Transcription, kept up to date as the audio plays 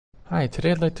Hi,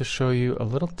 today I'd like to show you a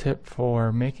little tip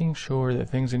for making sure that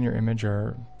things in your image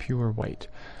are pure white.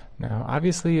 Now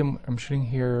obviously I'm shooting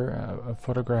here a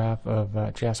photograph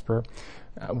of Jasper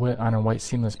on a white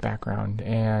seamless background,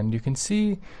 and you can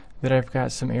see that I've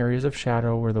got some areas of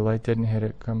shadow where the light didn't hit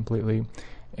it completely,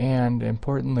 and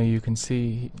importantly you can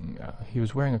see he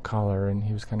was wearing a collar and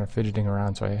he was kind of fidgeting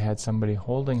around, so I had somebody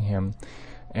holding him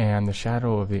and the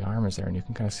shadow of the arm is there, and you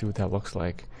can kind of see what that looks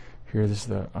like. Here, this is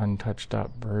the untouched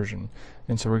up version.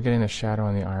 And so we're getting the shadow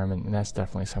on the arm, and that's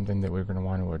definitely something that we're going to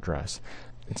want to address.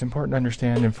 It's important to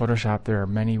understand in Photoshop there are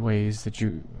many ways that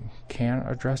you can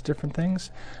address different things.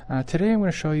 Today I'm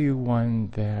going to show you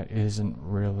one that isn't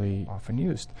really often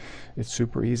used. It's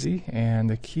super easy, and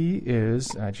the key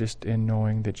is just in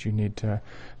knowing that you need to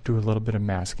do a little bit of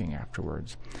masking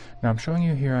afterwards. Now I'm showing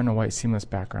you here on a white seamless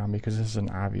background because this is an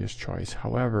obvious choice.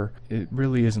 However, it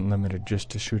really isn't limited just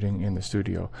to shooting in the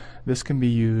studio. This can be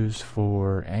used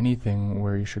for anything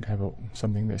where you should have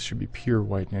something that should be pure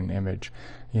white in an image,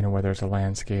 you know, whether it's a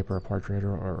landscape or a portrait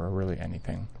or really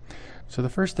anything. So the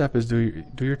first step is do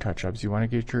your touch-ups. You want to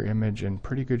get your image in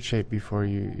pretty good shape before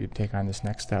you take on this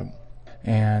next step.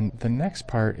 And the next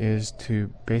part is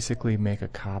to basically make a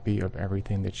copy of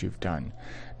everything that you've done.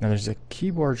 Now there's a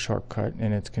keyboard shortcut,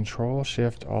 and it's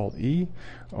Control-Shift-Alt-E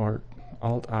or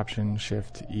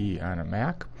Alt-Option-Shift-E on a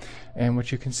Mac. And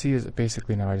what you can see is that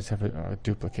basically now I just have a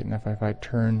duplicate, and if I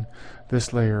turn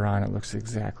this layer on, it looks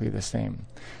exactly the same.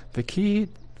 The key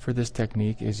for this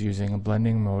technique is using a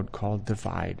blending mode called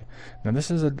Divide. Now this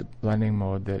is a blending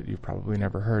mode that you've probably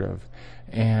never heard of,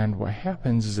 and what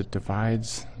happens is it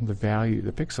divides the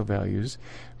pixel values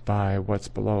by what's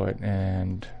below it,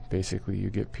 and basically you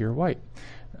get pure white.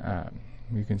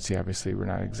 You can see obviously we're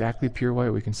not exactly pure white,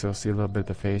 we can still see a little bit of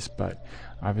the face, but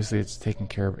obviously it's taking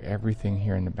care of everything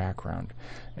here in the background.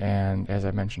 And as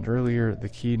I mentioned earlier, the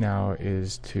key now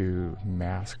is to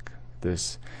mask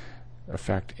this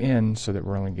effect in so that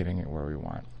we're only getting it where we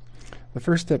want. The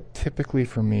first step typically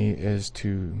for me is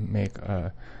to make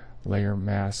a layer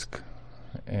mask,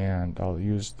 and I'll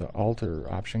use the Alt or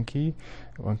Option key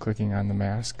when clicking on the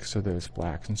mask so that it's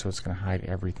black, and so it's going to hide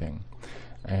everything.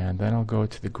 And then I'll go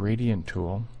to the gradient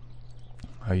tool.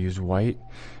 I'll use white,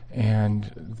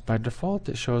 and by default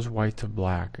it shows white to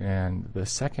black, and the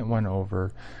second one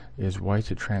over is white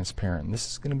to transparent.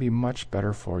 This is going to be much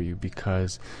better for you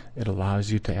because it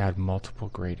allows you to add multiple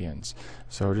gradients.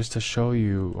 So just to show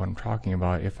you what I'm talking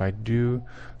about, if I do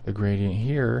the gradient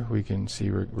here, we can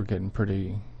see we're getting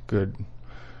pretty good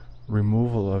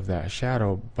removal of that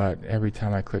shadow, but every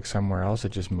time I click somewhere else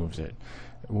it just moves it.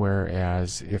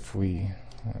 Whereas if we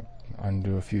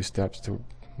undo a few steps to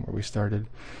where we started,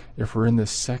 if we're in the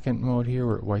second mode here,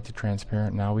 we're white to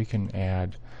transparent, now we can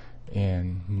add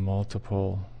in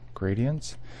multiple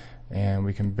gradients, and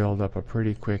we can build up a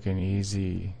pretty quick and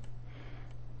easy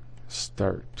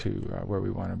start to where we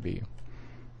want to be.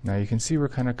 Now you can see we're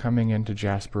kind of coming into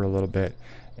Jasper a little bit,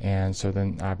 and so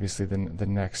then obviously the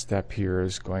next step here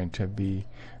is going to be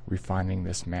refining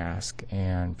this mask,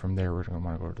 and from there we're going to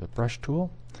want to go to the brush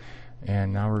tool,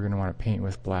 and now we're going to want to paint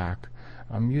with black.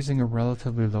 I'm using a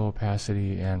relatively low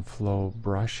opacity and flow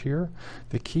brush here.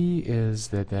 The key is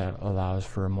that allows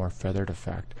for a more feathered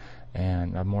effect,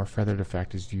 and a more feathered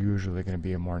effect is usually going to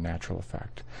be a more natural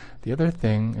effect. The other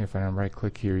thing, if I right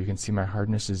click here, you can see my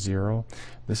hardness is 0.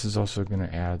 This is also going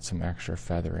to add some extra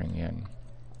feathering in.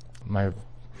 My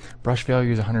brush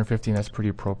value is 150, and that's pretty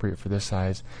appropriate for this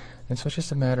size, and so it's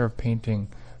just a matter of painting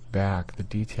back the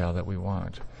detail that we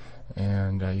want.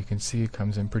 And you can see it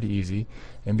comes in pretty easy,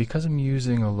 and because I'm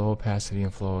using a low opacity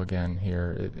and flow again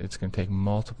here, it's going to take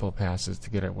multiple passes to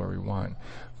get it where we want,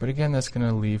 but again that's going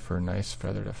to leave for a nice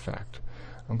feathered effect.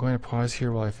 I'm going to pause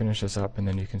here while I finish this up, and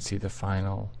then you can see the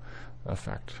final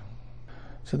effect.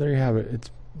 So there you have it. It's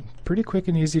pretty quick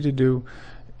and easy to do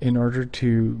in order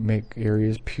to make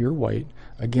areas pure white.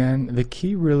 Again, the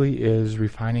key really is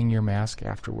refining your mask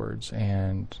afterwards,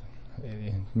 and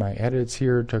my edits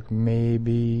here took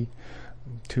maybe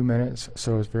 2 minutes,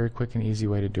 so it's a very quick and easy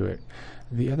way to do it.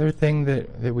 The other thing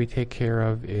that we take care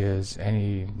of is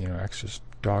any extra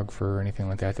dog fur or anything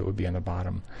like that would be on the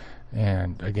bottom,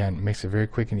 and again it makes it very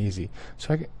quick and easy.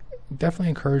 So I definitely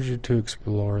encourage you to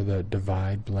explore the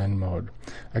Divide blend mode.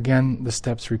 Again, the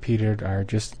steps repeated are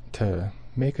just to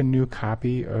make a new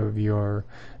copy of your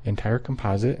entire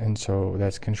composite, and so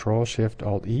that's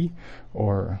Control-Shift-Alt-E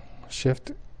or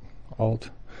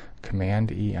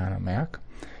Shift-Alt-Command-E on a Mac,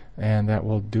 and that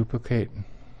will duplicate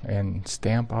and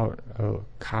stamp out a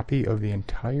copy of the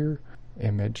entire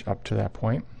image up to that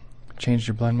point. change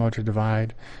your blend mode to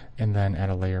divide, and then add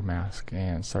a layer mask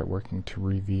and start working to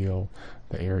reveal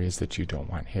the areas that you don't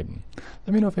want hidden.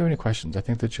 Let me know if you have any questions. I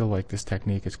think that you'll like this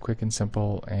technique. It's quick and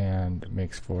simple and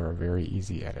makes for a very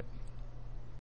easy edit.